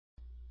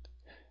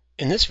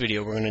In this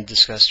video, we're going to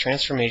discuss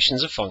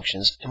transformations of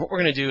functions, and what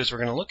we're going to do is we're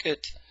going to look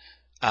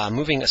at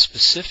moving a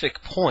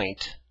specific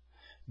point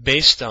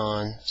based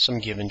on some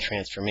given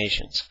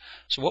transformations.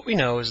 So what we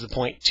know is the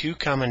point 2,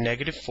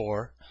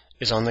 -4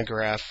 is on the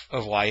graph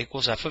of y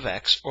equals f of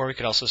x, or we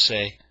could also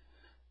say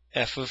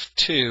f of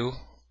 2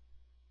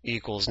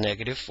 equals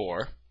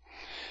 -4.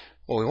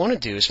 What we want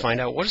to do is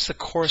find out what is the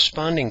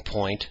corresponding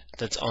point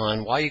that's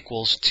on y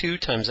equals 2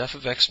 times f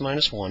of x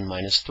minus 1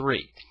 minus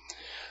 3.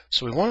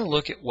 So we want to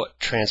look at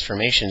what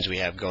transformations we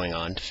have going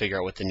on to figure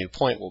out what the new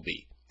point will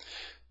be.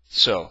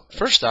 So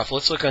first off,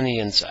 let's look on the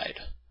inside.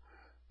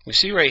 We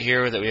see right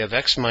here that we have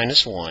x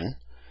minus 1,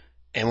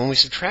 and when we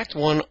subtract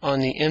 1 on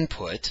the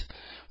input,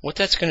 what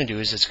that's going to do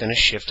is it's going to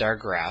shift our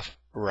graph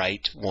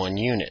right 1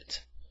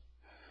 unit.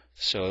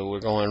 So we're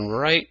going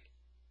right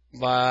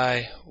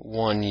by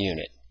 1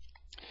 unit.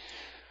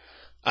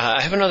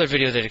 I have another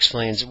video that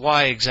explains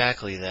why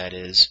exactly that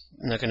is.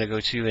 I'm not going to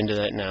go too into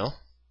that now.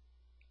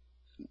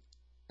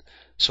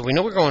 So we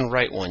know we're going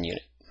right 1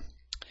 unit.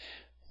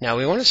 Now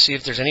we want to see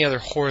if there's any other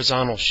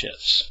horizontal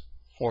shifts,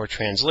 or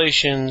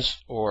translations,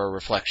 or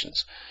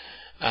reflections.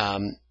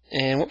 And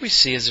what we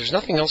see is there's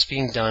nothing else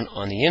being done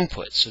on the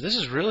input. So this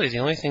is really the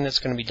only thing that's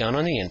going to be done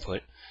on the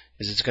input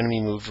is it's going to be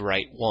moved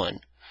right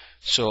 1.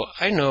 So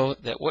I know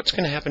that what's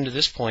going to happen to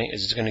this point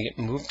is it's going to get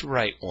moved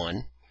right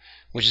 1,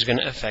 which is going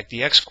to affect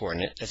the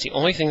x-coordinate. That's the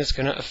only thing that's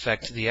going to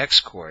affect the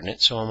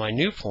x-coordinate. So on my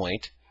new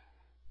point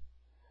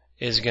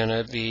is going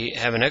to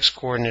have an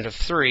x-coordinate of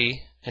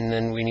 3, and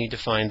then we need to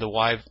find the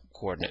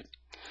y-coordinate.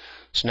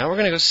 So now we're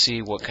going to go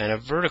see what kind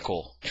of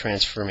vertical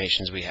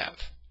transformations we have.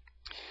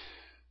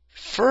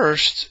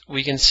 First,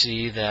 we can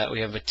see that we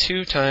have a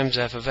 2 times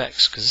f of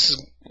x, because this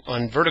is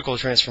on vertical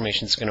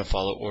transformations, it's going to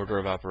follow order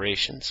of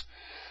operations.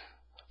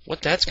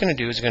 What that's going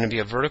to do is going to be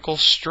a vertical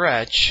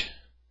stretch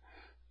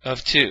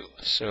of 2.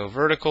 So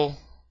vertical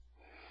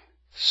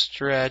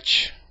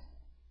stretch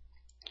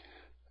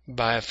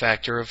by a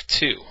factor of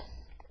 2.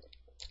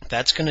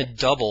 That's going to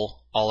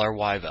double all our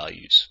y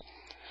values.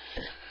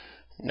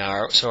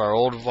 Now, so our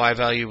old y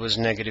value was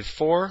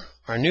 -4.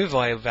 Our new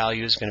y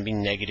value is going to be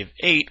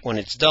 -8 when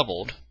it's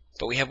doubled.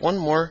 But we have one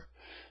more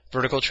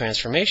vertical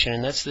transformation,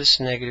 and that's this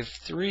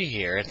 -3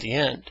 here at the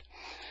end.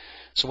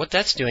 So what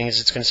that's doing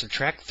is it's going to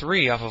subtract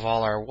 3 off of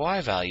all our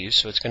y values,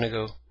 so it's going to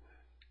go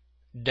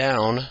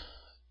down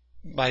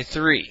by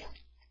 3.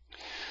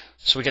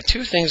 So we got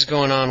two things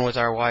going on with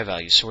our y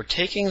values. So we're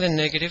taking the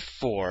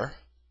 -4,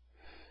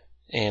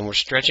 and we're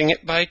stretching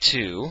it by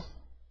 2,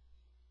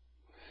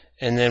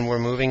 and then we're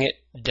moving it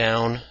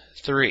down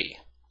 3.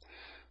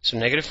 So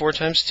 -4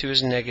 times 2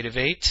 is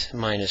 -8,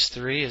 minus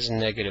 3 is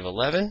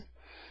 -11,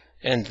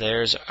 and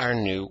there's our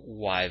new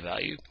y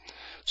value.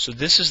 So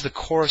this is the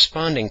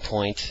corresponding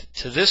point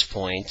to this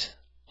point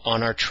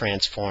on our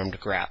transformed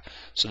graph.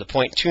 So the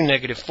point 2,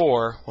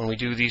 -4, when we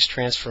do these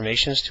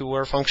transformations to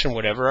our function,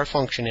 whatever our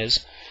function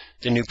is,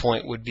 the new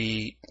point would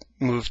be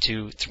moved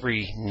to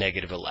 3,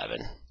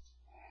 -11.